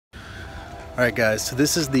All right guys, so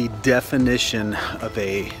this is the definition of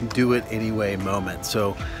a do it anyway moment.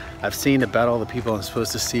 So I've seen about all the people I'm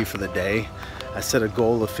supposed to see for the day. I set a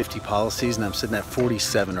goal of 50 policies and I'm sitting at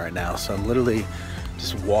 47 right now. So I'm literally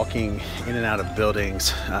just walking in and out of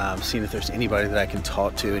buildings, seeing if there's anybody that I can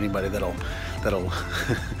talk to, anybody that'll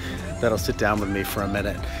that'll sit down with me for a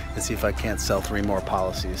minute and see if I can't sell 3 more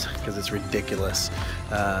policies, because it's ridiculous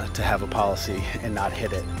to have a policy and not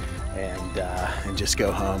hit it and just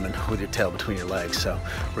go home and with your tail between your legs. So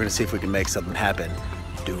we're gonna see if we can make something happen.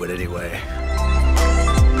 Do it anyway.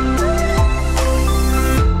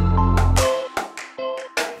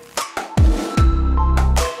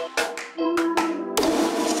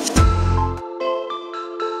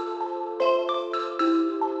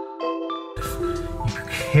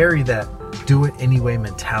 Carry that do it anyway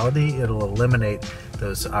mentality, it'll eliminate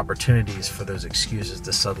those opportunities for those excuses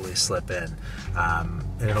to subtly slip in,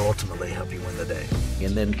 and it'll ultimately help you win the day.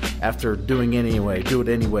 And then after doing anyway, do it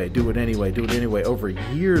anyway, do it anyway, do it anyway, over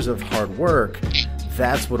years of hard work,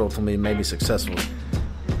 that's what ultimately made me successful.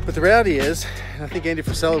 But the reality is, and I think Andy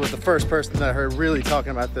Frisella was the first person that I heard really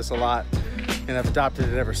talking about this a lot, and I've adopted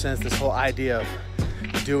it ever since, this whole idea of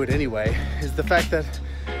do it anyway, is the fact that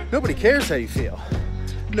nobody cares how you feel.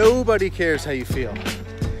 Nobody cares how you feel.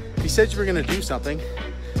 If you said you were gonna do something,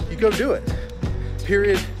 you go do it.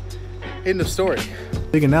 Period. End of story.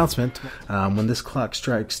 Big announcement. When this clock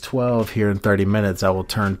strikes 12 here in 30 minutes, I will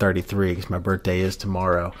turn 33 because my birthday is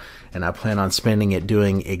tomorrow. And I plan on spending it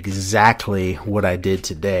doing exactly what I did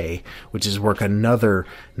today, which is work another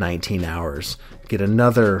 19 hours. Get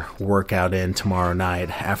another workout in tomorrow night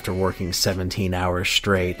after working 17 hours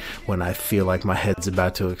straight when I feel like my head's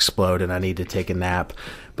about to explode and I need to take a nap.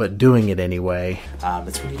 But doing it anyway,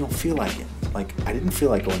 it's when you don't feel like it. Like, I didn't feel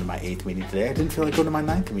like going to my 8th meeting today. I didn't feel like going to my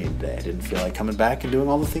 9th meeting today. I didn't feel like coming back and doing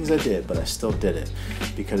all the things I did, but I still did it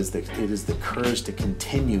because it is the courage to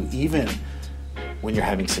continue even when you're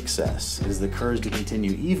having success. It is the courage to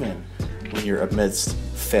continue even when you're amidst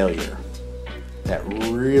failure that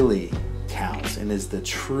really counts and is the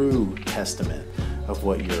true testament of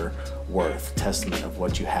what you're worth, testament of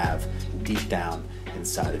what you have deep down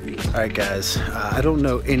inside of you. All right guys, I don't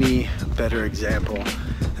know any better example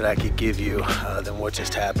that I could give you than what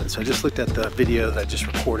just happened. So I just looked at the video that I just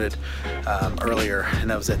recorded earlier, and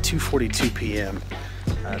that was at 2:42 p.m.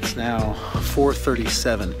 It's now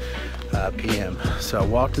 4:37 p.m. So I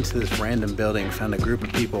walked into this random building, found a group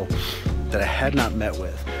of people that I had not met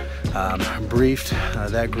with, briefed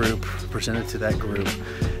that group, presented to that group,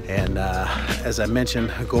 and as I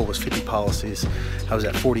mentioned, the goal was 50 policies. I was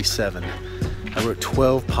at 47. I wrote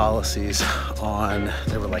 12 policies on,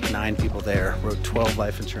 there were like 9 people there, wrote 12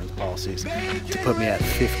 life insurance policies to put me at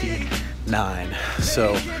 59.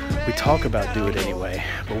 So we talk about do it anyway,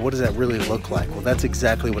 but what does that really look like? Well, that's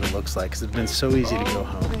exactly what it looks like, because it's been so easy to go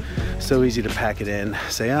home, so easy to pack it in,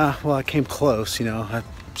 say, well, I came close, you know, I'm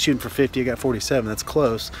shooting for 50, I got 47, that's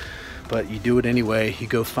close. But you do it anyway, you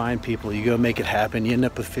go find people, you go make it happen, you end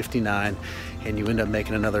up with 59, and you end up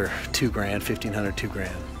making another $2 grand, $1,500, $2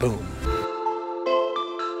 grand, boom.